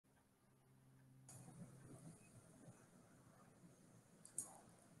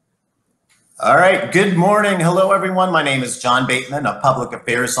All right, good morning. Hello, everyone. My name is John Bateman, a public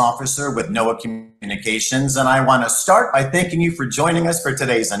affairs officer with NOAA Communications, and I want to start by thanking you for joining us for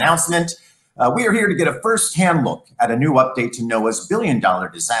today's announcement. We are here to get a first-hand look at a new update to NOAA's billion-dollar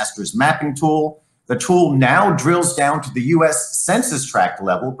disasters mapping tool. The tool now drills down to the U.S. Census Tract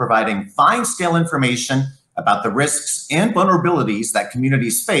level, providing fine-scale information about the risks and vulnerabilities that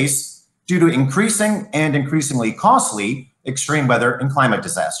communities face due to increasing and increasingly costly extreme weather and climate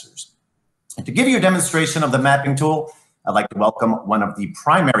disasters. And to give you a demonstration of the mapping tool, I'd like to welcome one of the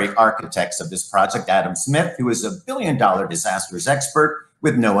primary architects of this project, Adam Smith, who is a billion-dollar disasters expert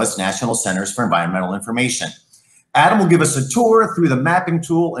with NOAA's National Centers for Environmental Information. Adam will give us a tour through the mapping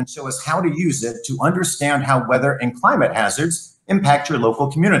tool and show us how to use it to understand how weather and climate hazards impact your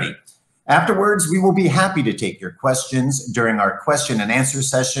local community. Afterwards, we will be happy to take your questions during our question and answer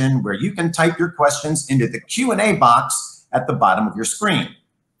session, where you can type your questions into the Q&A box at the bottom of your screen.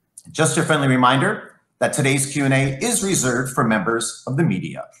 Just a friendly reminder that today's Q&A is reserved for members of the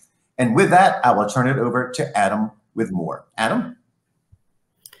media. And with that, I will turn it over to Adam with more. Adam?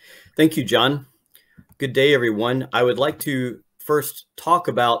 Thank you, John. Good day, everyone. I would like to first talk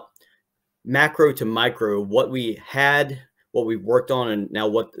about macro to micro, what we had, what we've worked on, and now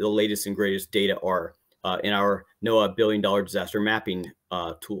what the latest and greatest data are in our NOAA billion-dollar disaster mapping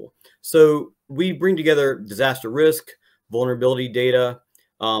tool. So we bring together disaster risk, vulnerability data,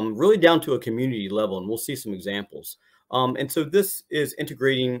 really down to a community level, and we'll see some examples. And so this is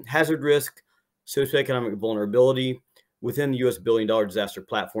integrating hazard risk, socioeconomic vulnerability within the U.S. billion-dollar disaster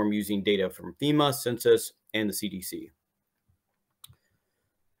platform using data from FEMA, Census, and the CDC.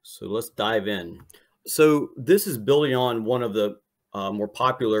 So let's dive in. So this is building on one of the more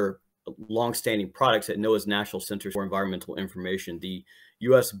popular longstanding products at NOAA's National Centers for Environmental Information, the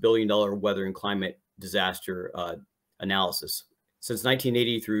U.S. billion-dollar weather and climate disaster analysis. Since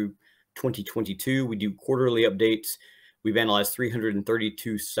 1980 through 2022, we do quarterly updates. We've analyzed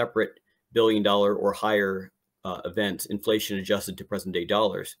 332 separate billion-dollar or higher events, inflation adjusted to present-day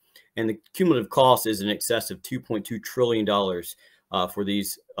dollars. And the cumulative cost is in excess of $2.2 trillion for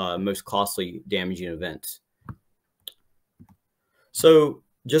these most costly damaging events. So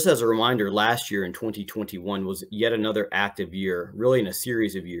just as a reminder, last year in 2021 was yet another active year, really in a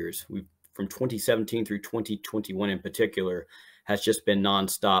series of years. From 2017 through 2021 in particular, has just been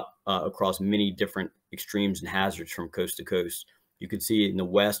nonstop across many different extremes and hazards from coast to coast. You can see in the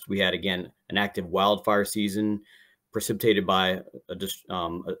West, we had, again, an active wildfire season precipitated by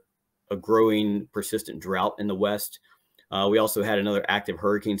a growing persistent drought in the West. We also had another active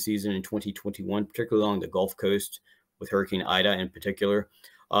hurricane season in 2021, particularly along the Gulf Coast with Hurricane Ida in particular,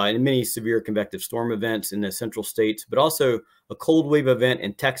 and many severe convective storm events in the central states, but also a cold wave event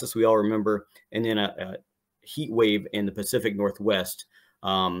in Texas, we all remember, and then a heat wave in the Pacific Northwest,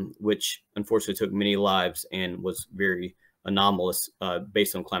 which unfortunately took many lives and was very anomalous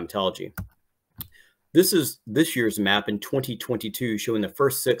based on climatology. This is this year's map in 2022 showing the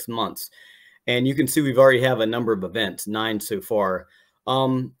first 6 months. And you can see we've already have a number of events, 9 so far.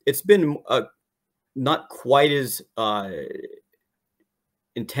 It's been not quite as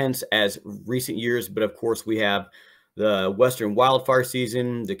intense as recent years, but of course we have the Western wildfire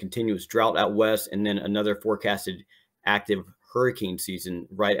season, the continuous drought out west, and then another forecasted active hurricane season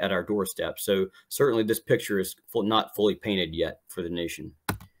right at our doorstep. So certainly this picture is not fully painted yet for the nation.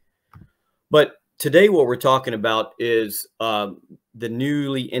 But today what we're talking about is the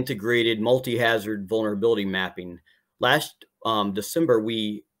newly integrated multi-hazard vulnerability mapping. Last December,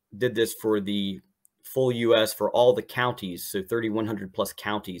 we did this for the full U.S. for all the counties, so 3,100 plus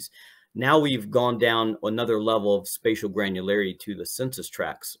counties. Now we've gone down another level of spatial granularity to the census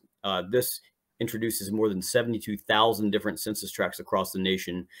tracts. This introduces more than 72,000 different census tracts across the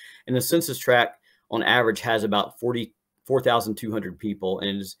nation. And the census tract on average has about 44,200 people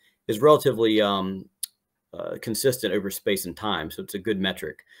and is relatively consistent over space and time. So it's a good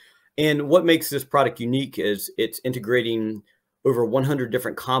metric. And what makes this product unique is it's integrating over 100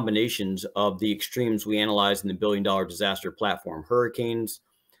 different combinations of the extremes we analyze in the billion-dollar disaster platform: hurricanes,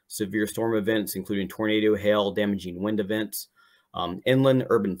 severe storm events, including tornado, hail, damaging wind events, inland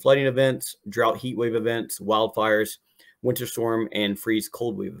urban flooding events, drought heat wave events, wildfires, winter storm, and freeze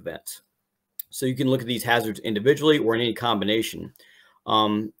cold wave events. So you can look at these hazards individually or in any combination.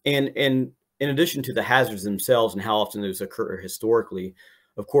 And in addition to the hazards themselves and how often those occur historically,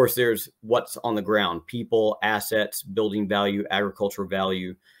 of course, there's what's on the ground: people, assets, building value, agricultural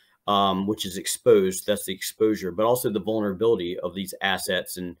value, which is exposed. That's the exposure, but also the vulnerability of these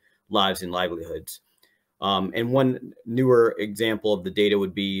assets and lives and livelihoods. And one newer example of the data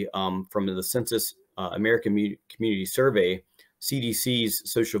would be from the Census American Community Survey.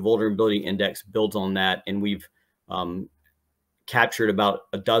 CDC's Social Vulnerability Index builds on that, and we've captured about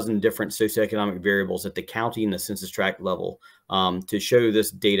a dozen different socioeconomic variables at the county and the census tract level to show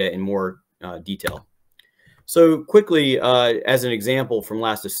this data in more detail. So quickly, as an example from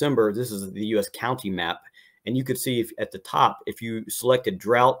last December, this is the U.S. county map. And you could see at the top, if you selected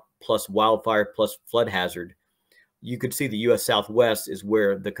drought plus wildfire plus flood hazard, you could see the U.S. Southwest is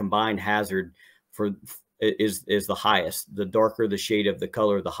where the combined hazard is the highest. The darker the shade of the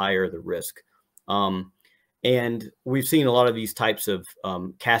color, the higher the risk. And we've seen a lot of these types of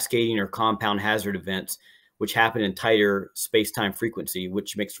cascading or compound hazard events, which happen in tighter space-time frequency,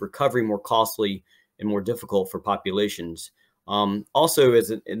 which makes recovery more costly and more difficult for populations. Also, as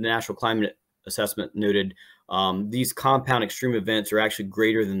the National Climate Assessment noted, these compound extreme events are actually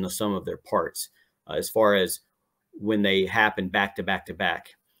greater than the sum of their parts as far as when they happen back to back to back.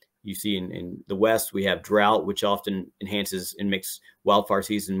 You see in the West, we have drought, which often enhances and makes wildfire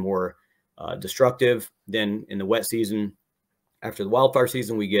season more destructive. Then in the wet season, after the wildfire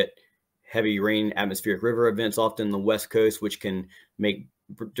season, we get heavy rain, atmospheric river events, often on the West Coast, which can make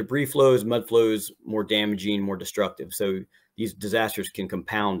debris flows, mud flows more damaging, more destructive. So these disasters can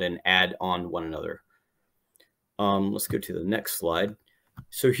compound and add on one another. Let's go to the next slide.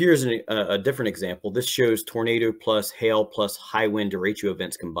 So here's a different example. This shows tornado plus hail plus high wind derecho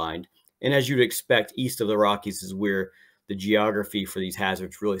events combined. And as you'd expect, east of the Rockies is where the geography for these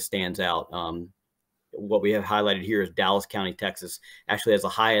hazards really stands out. What we have highlighted here is Dallas County, Texas, actually has the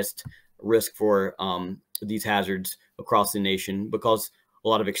highest risk for these hazards across the nation because a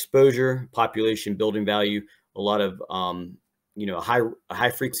lot of exposure, population, building value, a lot of a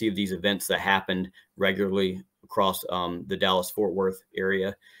high frequency of these events that happened regularly across the Dallas-Fort Worth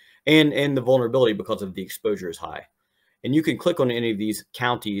area, and the vulnerability because of the exposure is high. And you can click on any of these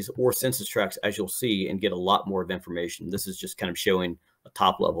counties or census tracts, as you'll see, and get a lot more of information. This is just kind of showing a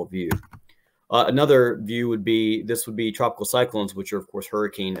top-level view. Another view would be tropical cyclones, which are, of course,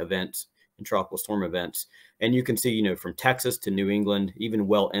 hurricane events and tropical storm events. And you can see, from Texas to New England, even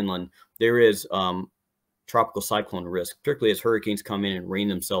well inland, there is tropical cyclone risk, particularly as hurricanes come in and rain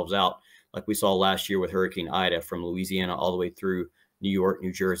themselves out, like we saw last year with Hurricane Ida from Louisiana all the way through New York,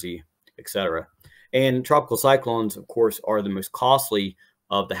 New Jersey, etc. And tropical cyclones, of course, are the most costly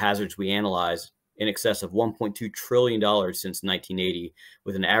of the hazards we analyze, in excess of $1.2 trillion since 1980,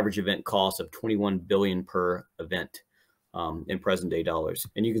 with an average event cost of $21 billion per event in present-day dollars.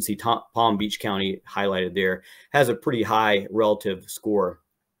 And you can see Palm Beach County highlighted there has a pretty high relative score.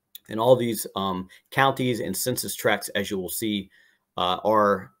 And all these counties and census tracts, as you will see,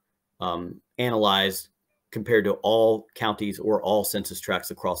 are analyzed compared to all counties or all census tracts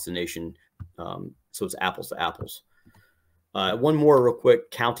across the nation. So it's apples to apples. One more real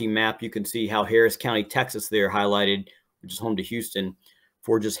quick county map. You can see how Harris County, Texas there highlighted, which is home to Houston,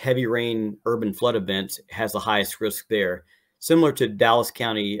 for just heavy rain, urban flood events, has the highest risk there. Similar to Dallas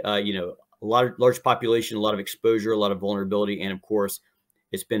County, a large population, a lot of exposure, a lot of vulnerability, and of course,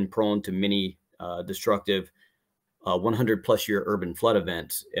 it's been prone to many destructive 100-plus year urban flood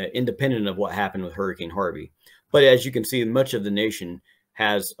events, independent of what happened with Hurricane Harvey. But as you can see, much of the nation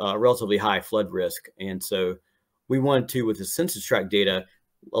has relatively high flood risk. And so we wanted to, with the census tract data,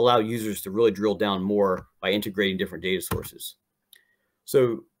 allow users to really drill down more by integrating different data sources.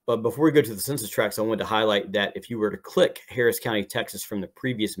 So before we go to the census tracts, I wanted to highlight that if you were to click Harris County, Texas from the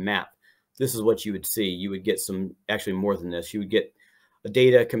previous map, this is what you would see. You would get actually more than this. You would get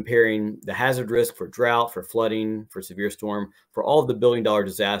data comparing the hazard risk for drought, for flooding, for severe storm, for all of the billion-dollar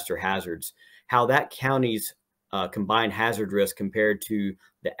disaster hazards, how that county's combined hazard risk compared to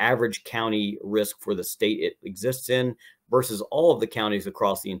the average county risk for the state it exists in versus all of the counties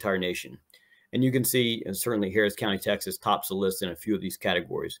across the entire nation. And you can see, and certainly Harris County, Texas tops the list in a few of these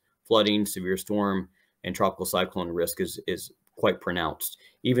categories. Flooding, severe storm, and tropical cyclone risk is quite pronounced.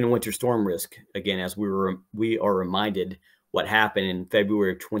 Even winter storm risk, again, as we are reminded what happened in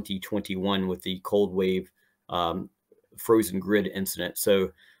February of 2021 with the cold wave frozen grid incident.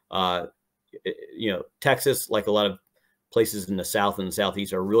 So, Texas, like a lot of places in the South and the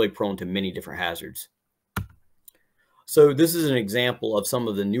Southeast, are really prone to many different hazards. So this is an example of some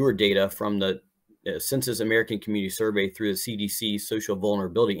of the newer data from the Census American Community Survey through the CDC Social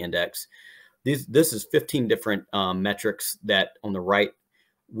Vulnerability Index. This is 15 different metrics that on the right,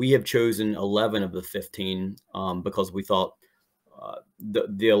 we have chosen 11 of the 15 because we thought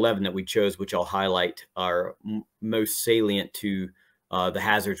the 11 that we chose, which I'll highlight, are most salient to the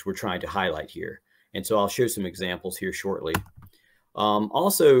hazards we're trying to highlight here. And so I'll show some examples here shortly.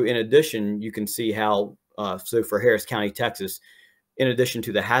 Also, in addition, you can see how, so for Harris County, Texas, in addition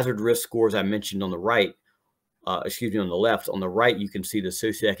to the hazard risk scores I mentioned on the right, excuse me, on the left. On the right, you can see the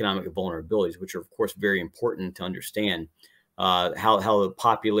socioeconomic vulnerabilities, which are, of course, very important to understand how the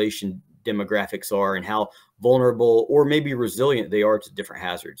population demographics are and how vulnerable or maybe resilient they are to different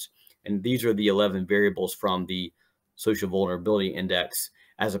hazards. And these are the 11 variables from the Social Vulnerability Index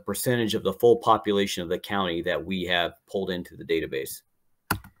as a percentage of the full population of the county that we have pulled into the database.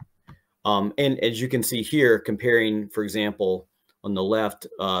 And as you can see here, comparing, for example, on the left,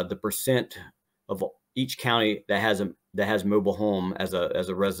 the percent of each county that has mobile home as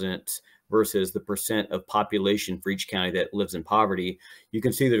a residence versus the percent of population for each county that lives in poverty, you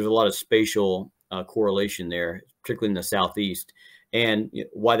can see there's a lot of spatial correlation there, particularly in the Southeast. And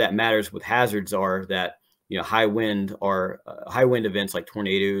why that matters with hazards are that high wind events like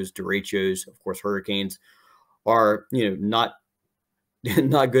tornadoes, derechos, of course hurricanes, are not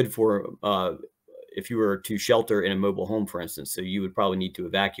good for if you were to shelter in a mobile home, for instance. So you would probably need to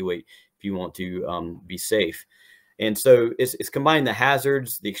evacuate if you want to be safe. And so it's combining the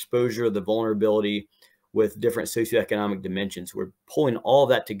hazards, the exposure, the vulnerability with different socioeconomic dimensions. We're pulling all of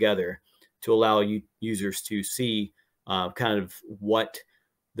that together to allow users to see kind of what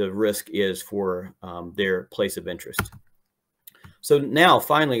the risk is for their place of interest. So now,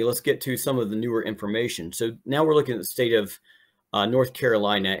 finally, let's get to some of the newer information. So now we're looking at the state of North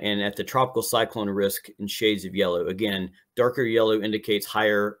Carolina and at the tropical cyclone risk in shades of yellow. Again, darker yellow indicates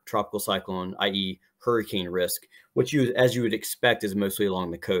higher tropical cyclone, i.e. hurricane risk, which as you would expect is mostly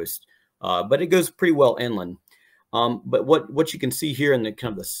along the coast. But it goes pretty well inland. But what you can see here in the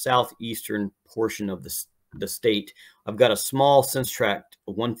kind of the southeastern portion of the state, I've got a small Census Tract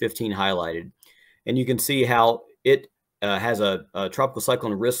 115 highlighted, and you can see how it has a tropical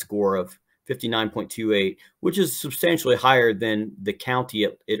cyclone risk score of 59.28, which is substantially higher than the county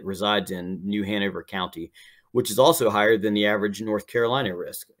it resides in, New Hanover County, which is also higher than the average North Carolina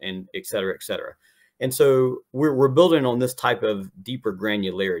risk, and et cetera, et cetera. And so we're building on this type of deeper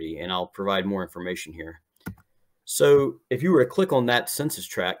granularity, and I'll provide more information here. So if you were to click on that census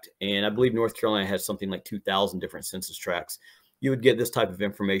tract, and I believe North Carolina has something like 2,000 different census tracts, you would get this type of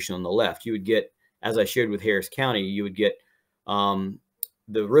information on the left. You would get, as I shared with Harris County, you would get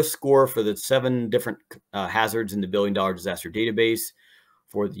the risk score for the 7 different hazards in the $1 billion disaster database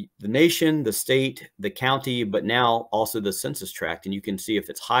for the nation, the state, the county, but now also the census tract. And you can see if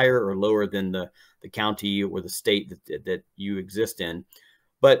it's higher or lower than the county or the state that you exist in.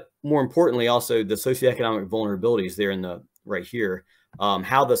 But more importantly, also the socioeconomic vulnerabilities there in the right here,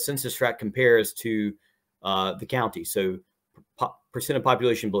 how the census tract compares to the county. So percent of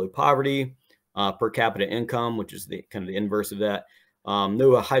population below poverty, per capita income, which is the kind of the inverse of that.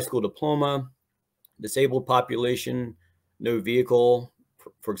 No high school diploma, disabled population, no vehicle,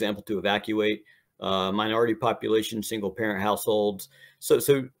 for example, to evacuate, minority population, single parent households. So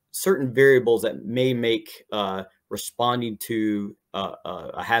certain variables that may make responding to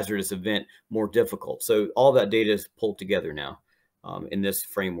a hazardous event more difficult. So all that data is pulled together now in this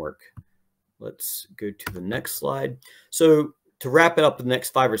framework. Let's go to the next slide. So to wrap it up the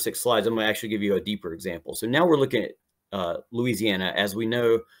next 5 or 6 slides, I'm going to actually give you a deeper example. So now we're looking at Louisiana. As we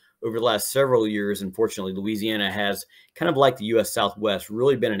know, over the last several years, unfortunately, Louisiana has, kind of like the U.S. Southwest,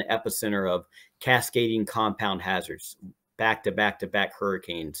 really been an epicenter of cascading compound hazards, back-to-back-to-back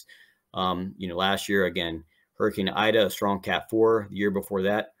hurricanes. Last year, again, Hurricane Ida, a strong Cat 4. The year before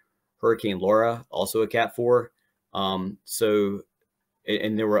that, Hurricane Laura, also a Cat 4. And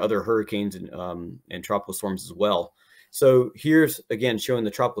there were other hurricanes and tropical storms as well. So here's, again, showing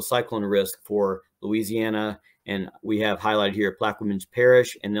the tropical cyclone risk for Louisiana. And we have highlighted here Plaquemines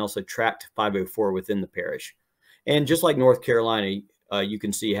Parish and also Tract 504 within the parish. And just like North Carolina, you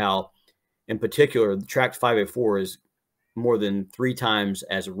can see how, in particular, the Tract 504 is more than 3 times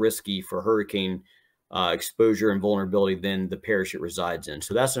as risky for hurricane exposure and vulnerability than the parish it resides in.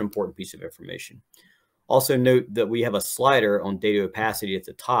 So that's an important piece of information. Also note that we have a slider on data opacity at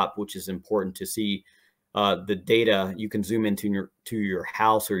the top, which is important to see the data. You can zoom into your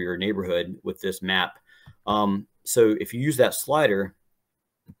house or your neighborhood with this map. So if you use that slider,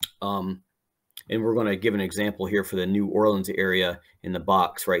 and we're going to give an example here for the New Orleans area in the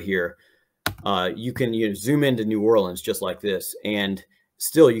box right here, you can zoom into New Orleans just like this, and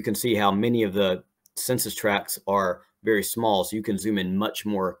still you can see how many of the census tracts are very small. So you can zoom in much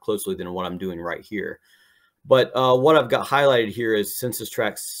more closely than what I'm doing right here. But what I've got highlighted here is Census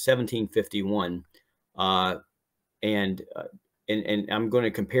Tract 1751, and I'm going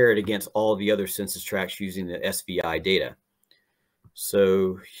to compare it against all the other census tracts using the SVI data.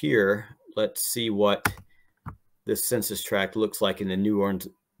 So here, let's see what this census tract looks like in the New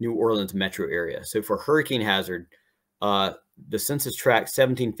Orleans metro area. So for hurricane hazard, the Census Tract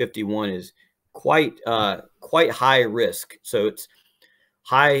 1751 is quite quite high risk. So it's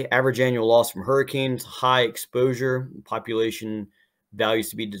high average annual loss from hurricanes, high exposure, population values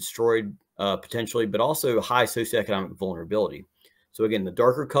to be destroyed potentially, but also high socioeconomic vulnerability. So again, the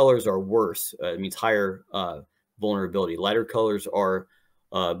darker colors are worse. It means higher vulnerability. Lighter colors are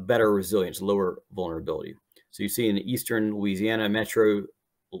better resilience, lower vulnerability. So you see in the eastern Louisiana metro,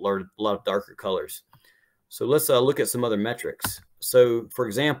 a lot of darker colors. So let's look at some other metrics. So for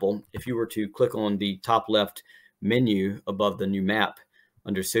example, if you were to click on the top left menu above the new map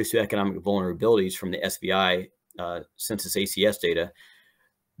under socioeconomic vulnerabilities from the SVI Census ACS data,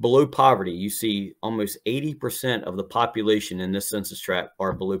 below poverty, you see almost 80% of the population in this census tract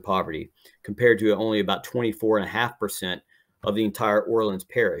are below poverty, compared to only about 24.5% of the entire Orleans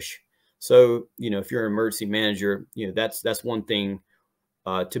parish. So, if you're an emergency manager, that's one thing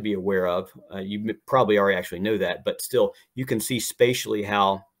to be aware of. You probably already actually know that, but still, you can see spatially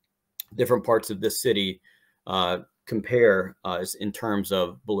how different parts of this city compare in terms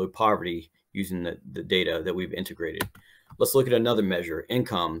of below poverty using the data that we've integrated. Let's look at another measure,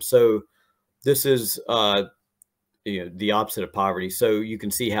 income. So this is the opposite of poverty. So you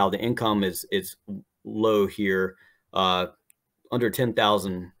can see how the income is low here, under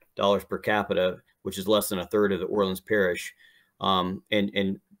 $10,000 per capita, which is less than a third of the Orleans parish.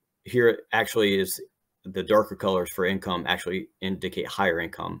 And here actually is the darker colors for income actually indicate higher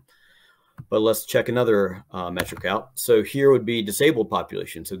income. But let's check another metric out. So here would be disabled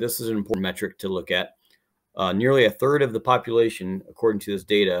population. So this is an important metric to look at. Nearly a third of the population, according to this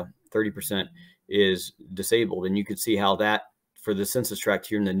data, 30%, is disabled. And you can see how that, for the census tract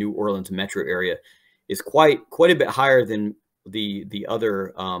here in the New Orleans metro area, is quite a bit higher than the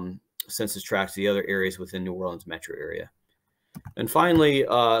other census tracts, the other areas within New Orleans metro area. And finally,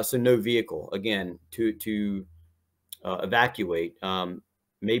 so no vehicle. Again, to evacuate,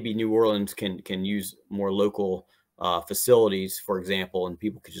 maybe New Orleans can use more local facilities, for example, and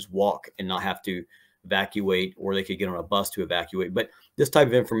people could just walk and not have to evacuate, or they could get on a bus to evacuate. But this type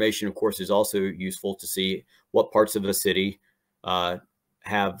of information, of course, is also useful to see what parts of the city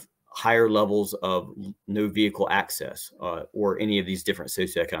have higher levels of no vehicle access, or any of these different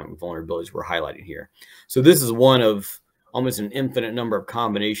socioeconomic vulnerabilities we're highlighting here. So this is one of almost an infinite number of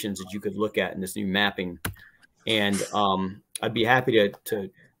combinations that you could look at in this new mapping. And I'd be happy to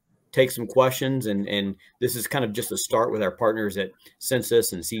take some questions, and this is kind of just a start with our partners at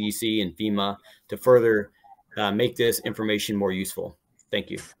Census and CDC and FEMA to further make this information more useful. Thank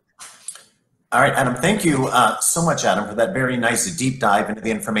you. All right, Adam, thank you so much, Adam, for that very nice deep dive into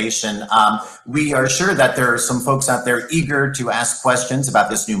the information. We are sure that there are some folks out there eager to ask questions about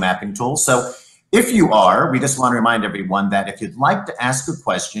this new mapping tool. So if you are, we just want to remind everyone that if you'd like to ask a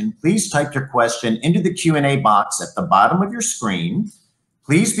question, please type your question into the Q&A box at the bottom of your screen.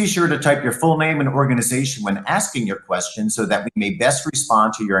 Please be sure to type your full name and organization when asking your question so that we may best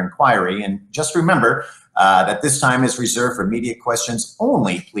respond to your inquiry. And just remember that this time is reserved for media questions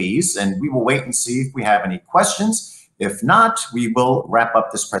only, please. And we will wait and see if we have any questions. If not, we will wrap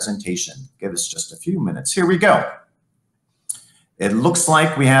up this presentation. Give us just a few minutes. Here we go. It looks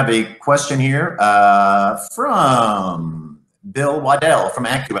like we have a question here from Bill Waddell from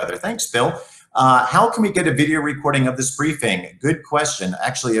AccuWeather. Thanks, Bill. How can we get a video recording of this briefing? Good question.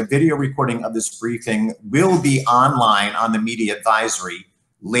 Actually, a video recording of this briefing will be online on the media advisory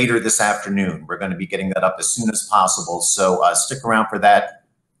later this afternoon. We're going to be getting that up as soon as possible. So stick around for that.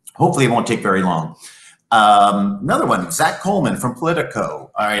 Hopefully it won't take very long. Another one, Zach Coleman from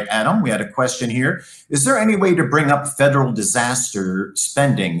Politico. All right, Adam, we had a question here. Is there any way to bring up federal disaster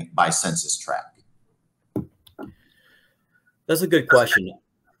spending by census tract? That's a good question.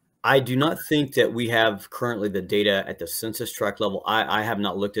 I do not think that we have currently the data at the census tract level. I have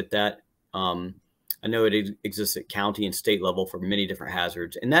not looked at that. I know it exists at county and state level for many different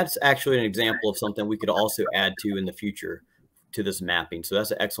hazards. And that's actually an example of something we could also add to in the future to this mapping. So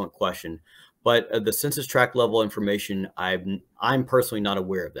that's an excellent question. But the census tract level information, I'm personally not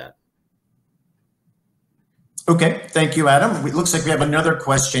aware of that. Okay, thank you, Adam. It looks like we have another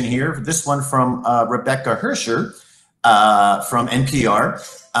question here. This one from Rebecca Herscher from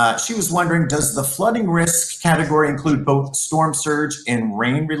NPR. She was wondering, does the flooding risk category include both storm surge and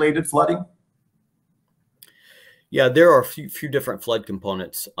rain-related flooding? Yeah, there are a few different flood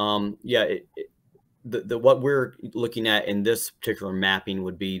components. What we're looking at in this particular mapping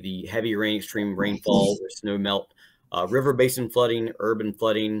would be the heavy rain, extreme rainfall, or snow melt, river basin flooding, urban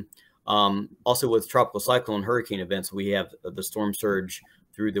flooding. Also with tropical cyclone hurricane events, we have the storm surge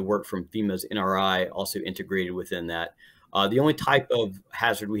through the work from FEMA's NRI also integrated within that. The only type of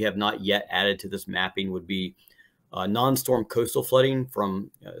hazard we have not yet added to this mapping would be Non-storm coastal flooding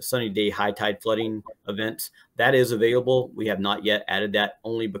from sunny day high tide flooding events, that is available. We have not yet added that,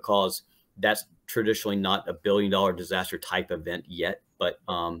 only because that's traditionally not a $1 billion disaster type event yet, but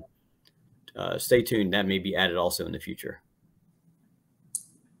stay tuned. That may be added also in the future.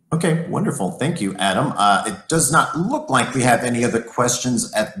 Okay, wonderful. Thank you, Adam. It does not look like we have any other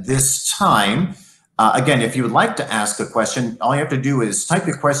questions at this time. Again, if you would like to ask a question, all you have to do is type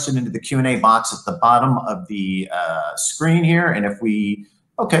your question into the Q&A box at the bottom of the screen here. And if we,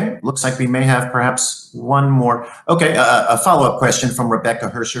 okay, looks like we may have perhaps one more. Okay, a follow-up question from Rebecca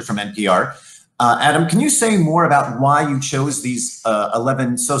Hersher from NPR. Adam, can you say more about why you chose these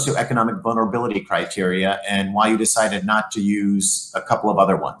 11 socioeconomic vulnerability criteria and why you decided not to use a couple of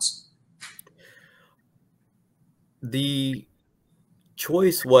other ones? The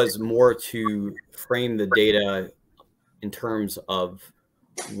choice was more to frame the data in terms of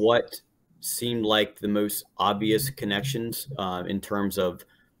what seemed like the most obvious connections in terms of,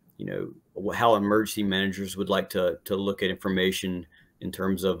 how emergency managers would like to look at information in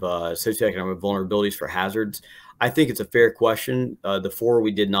terms of socioeconomic vulnerabilities for hazards. I think it's a fair question. The 4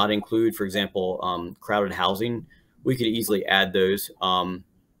 we did not include, for example, crowded housing, we could easily add those.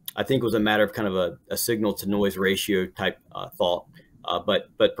 I think it was a matter of kind of a signal to noise ratio type thought,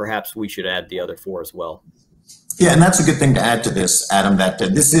 but perhaps we should add the other 4 as well. Yeah, and that's a good thing to add to this, Adam, that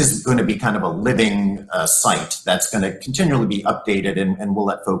this is going to be kind of a living site that's going to continually be updated, and we'll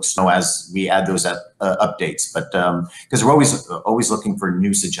let folks know as we add those updates. But because we're always looking for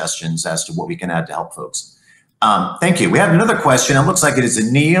new suggestions as to what we can add to help folks. Thank you. We have another question. It looks like it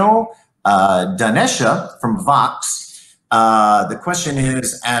is Neil Danesha from Vox. The question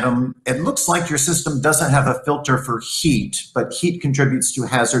is, Adam, it looks like your system doesn't have a filter for heat, but heat contributes to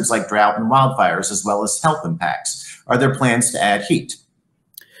hazards like drought and wildfires, as well as health impacts. Are there plans to add heat?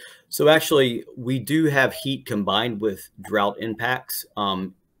 So actually, we do have heat combined with drought impacts.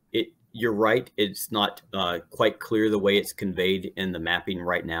 You're right, it's not quite clear the way it's conveyed in the mapping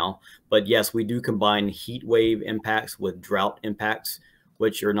right now. But yes, we do combine heat wave impacts with drought impacts,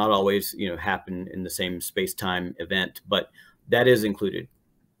 which are not always, happen in the same space-time event, but that is included.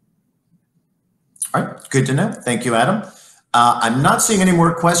 All right, good to know. Thank you, Adam. I'm not seeing any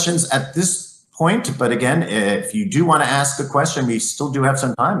more questions at this point, but again, if you do want to ask a question, we still do have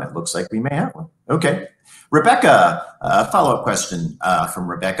some time. It looks like we may have one. Okay. Rebecca, a follow-up question from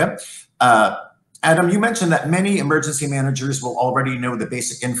Rebecca. Adam, you mentioned that many emergency managers will already know the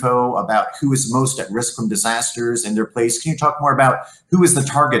basic info about who is most at risk from disasters in their place. Can you talk more about who is the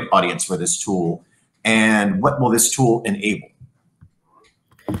target audience for this tool and what will this tool enable?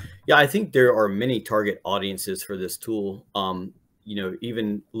 Yeah, I think there are many target audiences for this tool.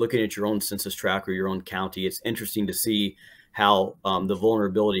 Even looking at your own census tract or your own county, it's interesting to see how the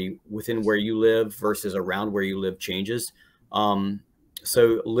vulnerability within where you live versus around where you live changes.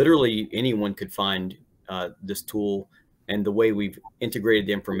 So literally anyone could find this tool, and the way we've integrated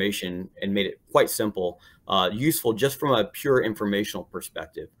the information and made it quite simple, useful just from a pure informational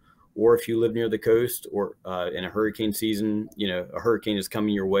perspective. Or if you live near the coast or in a hurricane season, a hurricane is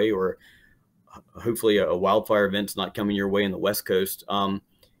coming your way, or hopefully a wildfire event's not coming your way in the West Coast. I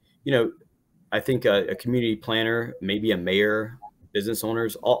think a community planner, maybe a mayor, business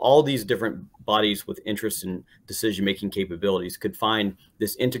owners, all these different bodies with interest in decision-making capabilities could find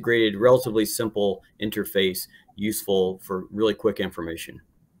this integrated, relatively simple interface useful for really quick information.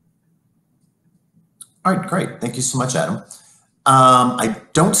 All right, great. Thank you so much, Adam. I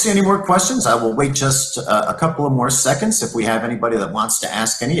don't see any more questions. I will wait just a couple of more seconds if we have anybody that wants to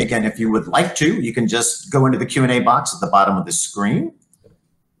ask any. Again, if you would like to, you can just go into the Q&A box at the bottom of the screen.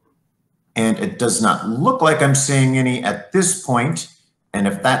 And it does not look like I'm seeing any at this point. And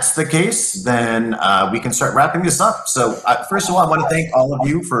if that's the case, then we can start wrapping this up. So first of all, I want to thank all of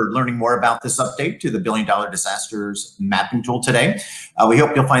you for learning more about this update to the $1 Billion Disasters Mapping Tool today. We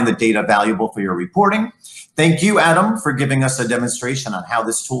hope you'll find the data valuable for your reporting. Thank you, Adam, for giving us a demonstration on how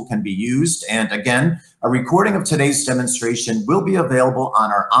this tool can be used. And again, a recording of today's demonstration will be available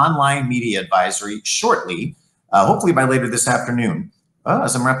on our online media advisory shortly, hopefully by later this afternoon.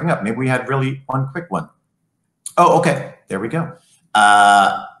 As I'm wrapping up, maybe we had really one quick one. Oh, okay, there we go.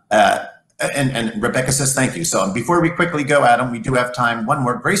 And Rebecca says thank you. So before we quickly go, Adam, we do have time. One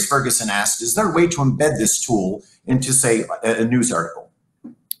more. Grace Ferguson asked, is there a way to embed this tool into, say, a news article?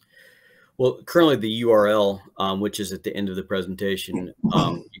 Well, currently the URL, which is at the end of the presentation,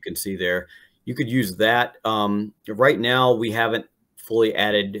 you can see there. You could use that. Right now, we haven't fully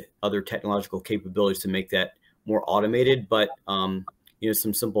added other technological capabilities to make that more automated, but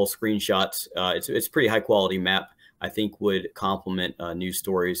some simple screenshots. It's pretty high quality map, I think would complement news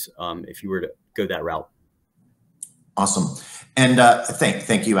stories if you were to go that route. Awesome. And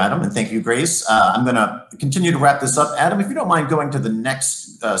thank you, Adam, and thank you, Grace. I'm going to continue to wrap this up. Adam, if you don't mind going to the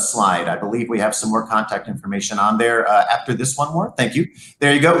next slide, I believe we have some more contact information on there after this one more. Thank you.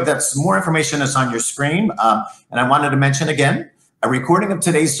 There you go. That's more information that's on your screen. And I wanted to mention again, a recording of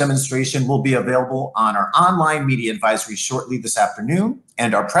today's demonstration will be available on our online media advisory shortly this afternoon.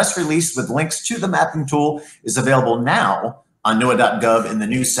 And our press release with links to the mapping tool is available now on NOAA.gov in the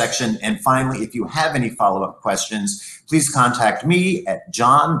news section. And finally, if you have any follow-up questions, please contact me at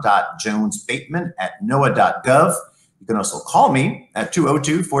john.jonesbateman@noaa.gov. You can also call me at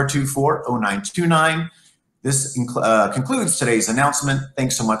 202-424-0929. This concludes today's announcement.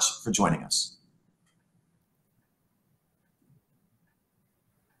 Thanks so much for joining us.